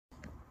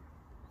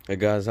Hey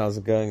guys, how's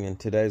it going? In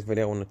today's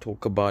video I want to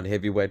talk about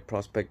heavyweight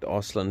prospect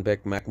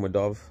Arslanbek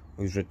Makhmudov,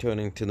 who's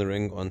returning to the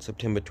ring on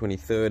September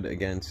 23rd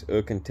against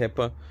Erkan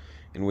Teper,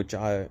 in which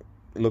I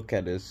look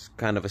at as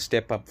kind of a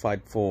step-up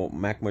fight for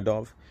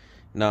Makhmudov.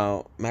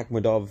 Now,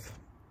 Makhmudov,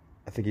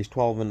 I think he's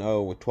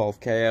 12-0 with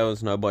 12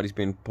 KOs. Nobody's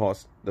been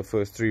past the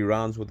first 3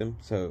 rounds with him,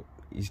 so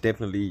he's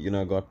definitely,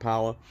 got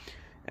power,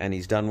 and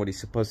he's done what he's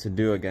supposed to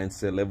do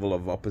against the level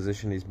of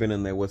opposition he's been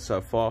in there with so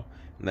far,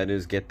 and that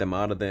is get them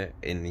out of there,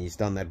 and he's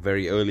done that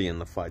very early in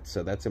the fight,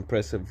 so that's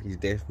impressive. He's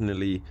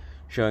definitely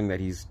showing that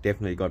he's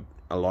definitely got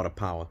a lot of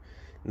power.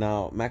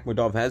 Now,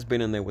 Makhmudov has been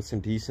in there with some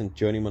decent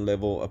journeyman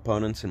level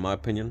opponents, in my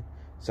opinion,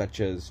 such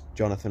as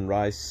Jonathan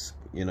Rice,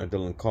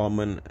 Dylan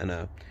Carmen, and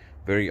a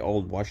very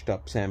old washed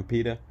up Sam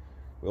Peter.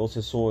 We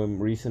also saw him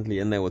recently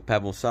in there with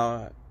Pavel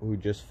Sauer, who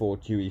just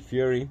fought Hughie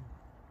Fury.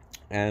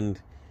 And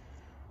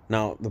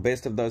now, the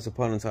best of those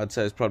opponents, I'd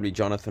say, is probably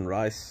Jonathan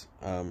Rice,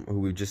 who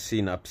we've just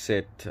seen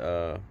upset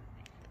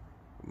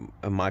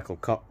Michael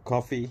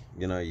Coffey.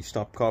 He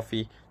stopped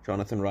Coffey.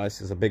 Jonathan Rice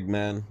is a big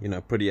man,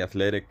 pretty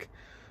athletic,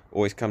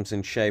 always comes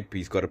in shape.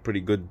 He's got a pretty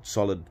good,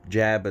 solid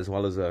jab, as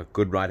well as a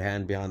good right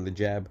hand behind the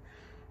jab.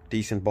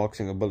 Decent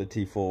boxing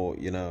ability for,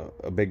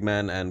 a big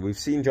man. And we've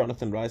seen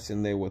Jonathan Rice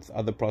in there with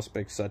other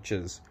prospects, such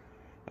as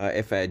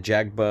F.A.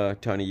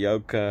 Jagba, Tony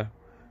Yoka,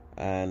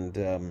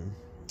 and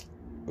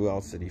who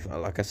else did he fight?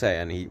 Like I say,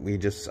 and he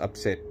just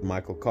upset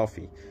Michael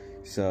Coffey.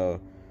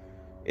 So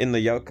in the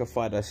Yoka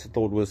fight, I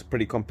thought was a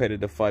pretty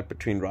competitive fight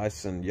between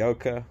Rice and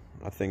Yoka.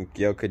 I think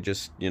Yoka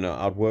just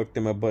outworked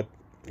him a bit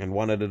and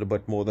wanted it a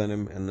bit more than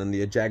him. And then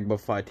the Ajagba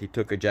fight, he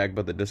took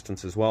Ajagba the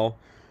distance as well.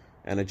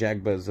 And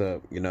Ajagba is a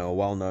a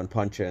well-known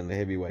puncher in the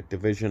heavyweight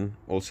division.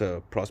 Also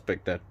a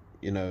prospect that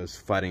is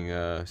fighting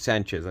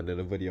Sanchez. I did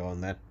a video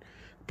on that,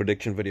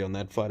 prediction video on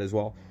that fight as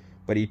well.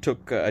 But he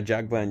took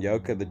Ajagba and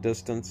Yoka the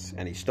distance,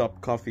 and he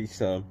stopped Coffey.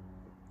 So,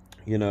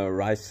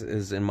 Rice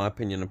is, in my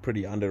opinion, a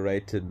pretty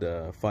underrated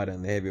fighter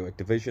in the heavyweight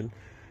division.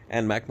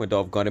 And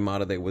Makhmudov got him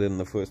out of there within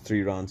the first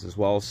 3 rounds as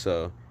well.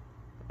 So,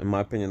 in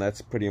my opinion,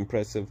 that's pretty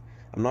impressive.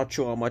 I'm not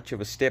sure how much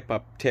of a step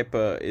up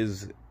Teper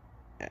is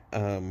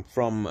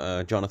from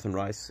Jonathan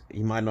Rice.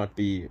 He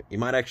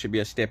might actually be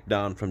a step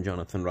down from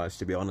Jonathan Rice,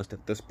 to be honest,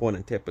 at this point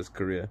in Teper's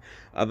career.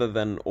 Other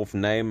than off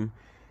name,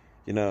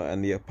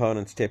 and the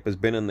opponents Teper's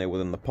been in there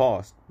within the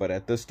past. But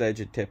at this stage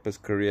of Teper's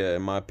career,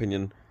 in my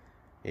opinion,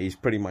 he's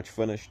pretty much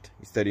finished.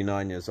 He's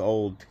 39 years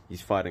old.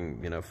 He's fighting,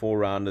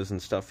 4-rounders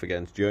and stuff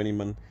against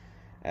journeymen.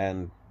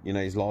 And,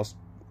 his last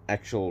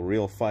actual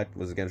real fight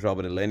was against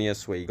Robert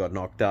Elenius, where he got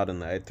knocked out in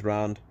the 8th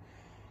round.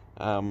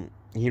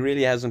 He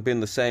really hasn't been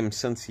the same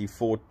since he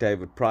fought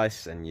David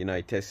Price, and,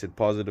 he tested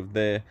positive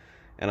there.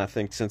 And I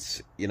think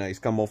since, he's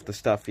come off the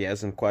stuff, he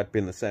hasn't quite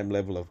been the same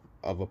level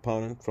of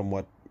opponent from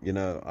what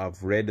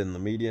I've read in the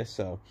media.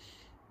 So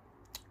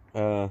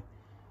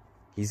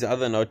his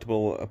other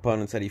notable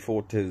opponents that he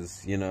fought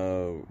is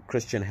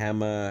Christian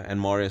Hammer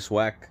and Marius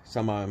Wack.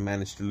 Somehow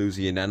managed to lose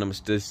a unanimous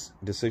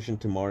decision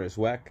to Marius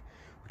Wack,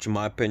 which in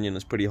my opinion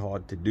is pretty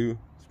hard to do.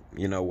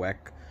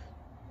 Wack,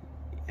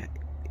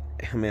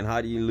 I mean,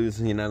 how do you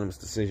lose a unanimous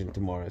decision to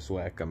Marius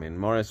Wack? I mean,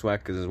 Marius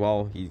Wack is, as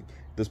well,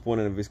 at this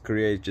point of his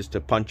career, is just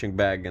a punching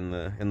bag in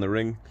the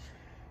ring.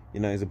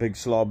 He's a big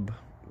slob,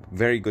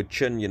 very good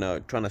chin,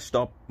 trying to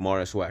stop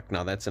Marius Wack.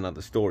 Now, that's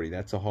another story.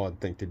 That's a hard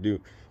thing to do.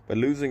 But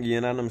losing a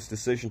unanimous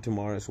decision to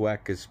Marius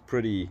Wack is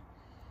pretty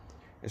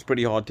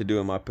hard to do,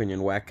 in my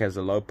opinion. Wack has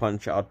a low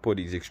punch output.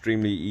 He's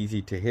extremely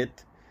easy to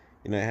hit.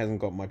 He hasn't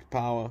got much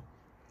power.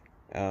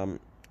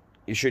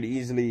 You should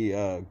easily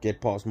get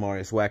past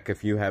Marius Wack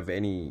if you have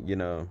any,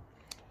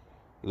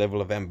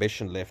 level of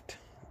ambition left,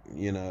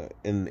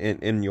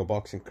 in your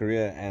boxing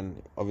career.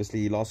 And obviously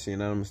he lost a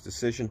unanimous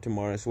decision to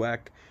Marius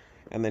Wack.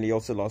 And then he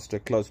also lost a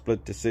close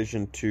split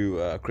decision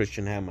to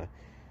Christian Hammer.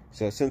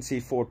 So since he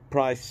fought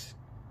Price,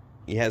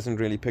 he hasn't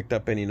really picked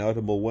up any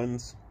notable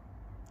wins.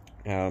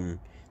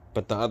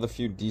 But the other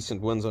few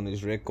decent wins on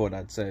his record,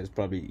 I'd say, is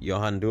probably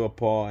Johan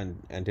Duhaupas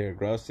and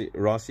Derek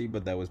Rossi.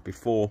 But that was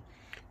before,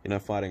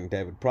 fighting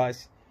David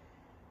Price.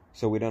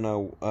 So we don't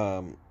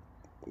know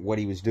what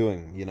he was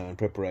doing, in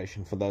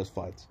preparation for those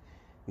fights.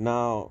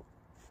 Now,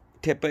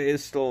 Teper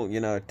is still,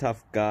 a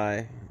tough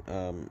guy.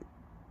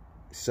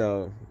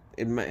 So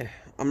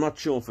I'm not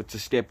sure if it's a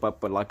step up,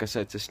 but like I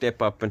said, it's a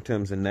step up in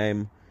terms of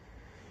name.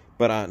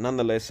 But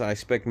nonetheless, I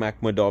expect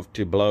Makhmudov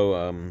to blow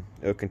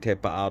Erkan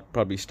Teper out,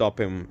 probably stop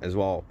him as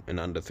well in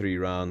under 3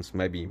 rounds,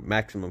 maybe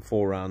maximum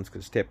 4 rounds,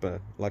 because Teper,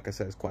 like I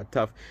said, is quite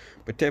tough.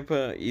 But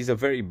Teper, he's a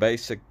very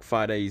basic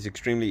fighter. He's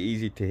extremely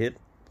easy to hit,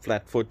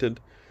 flat-footed,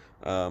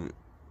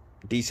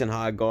 decent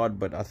high guard,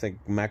 but I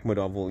think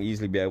Makhmudov will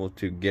easily be able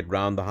to get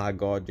round the high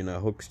guard,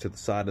 hooks to the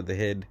side of the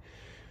head,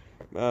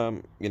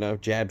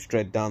 jab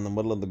straight down the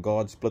middle of the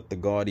guard, split the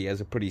guard. He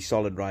has a pretty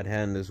solid right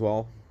hand as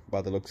well,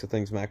 by the looks of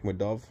things,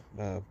 Makhmudov.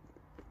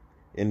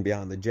 In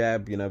behind the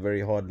jab,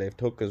 very hard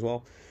left hook as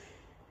well.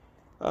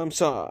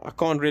 So I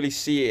can't really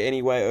see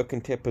any way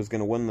Erkan Teper is going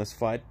to win this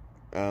fight,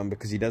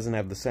 because he doesn't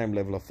have the same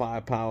level of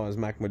firepower as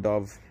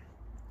Makhmudov.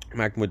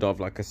 Makhmudov,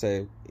 like I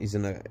say, he's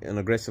an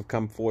aggressive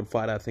come forward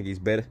fighter. I think he's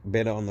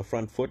better on the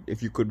front foot.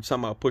 If you could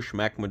somehow push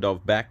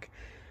Makhmudov back,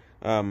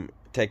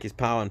 take his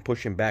power and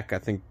push him back, I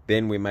think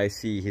then we may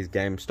see his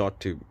game start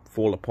to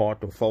fall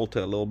apart or falter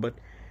a little bit.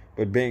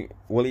 But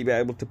will he be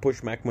able to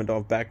push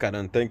Makhmudov back? I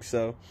don't think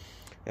so.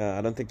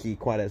 I don't think he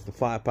quite has the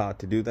firepower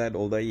to do that,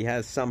 although he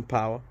has some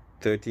power.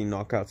 13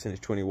 knockouts in his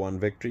 21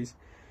 victories.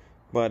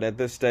 But at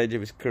this stage of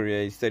his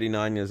career, he's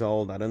 39 years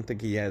old. I don't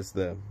think he has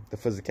the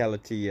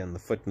physicality and the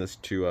fitness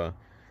to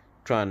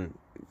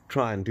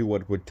try and do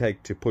what it would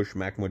take to push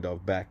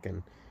Makhmudov back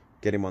and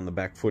get him on the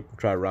back foot and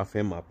try to rough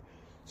him up.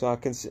 So I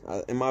can,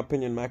 in my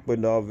opinion,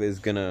 Makhmudov is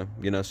gonna,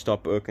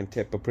 stop Erkan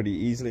Teper pretty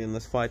easily in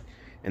this fight.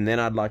 And then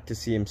I'd like to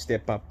see him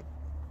step up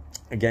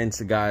against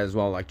a guy as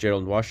well like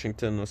Gerald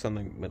Washington or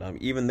something. But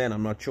even then,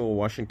 I'm not sure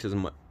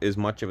Washington is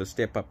much of a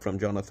step up from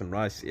Jonathan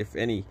Rice, if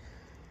any.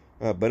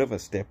 A bit of a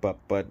step up.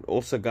 But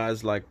also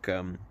guys like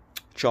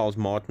Charles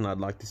Martin, I'd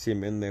like to see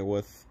him in there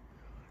with,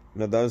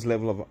 those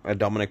level of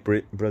Dominic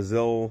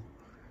Brazil,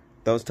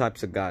 those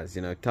types of guys,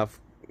 tough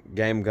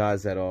game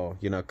guys that are,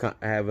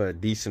 have a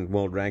decent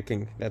world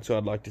ranking. That's what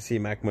I'd like to see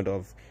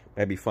Makhmudov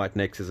maybe fight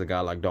next, as a guy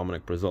like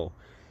Dominic Brazil.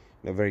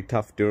 A very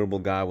tough, durable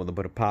guy with a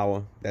bit of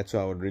power. That's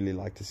what I would really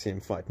like to see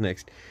him fight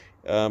next.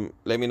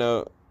 Let me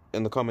know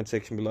in the comment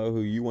section below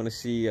who you want to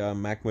see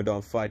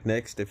Makhmudov fight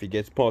next, if he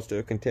gets past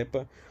Erkan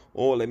Teper.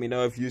 Or let me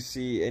know if you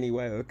see any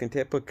way Erkan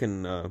Teper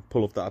can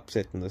pull off the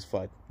upset in this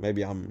fight.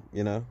 Maybe I'm,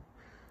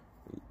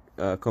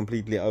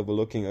 completely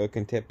overlooking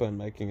Erkan Teper and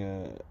making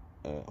a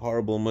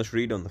horrible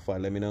misread on the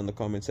fight. Let me know in the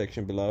comment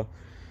section below.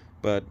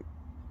 But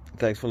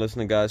thanks for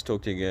listening, guys.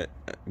 Talk to you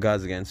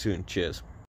guys again soon. Cheers.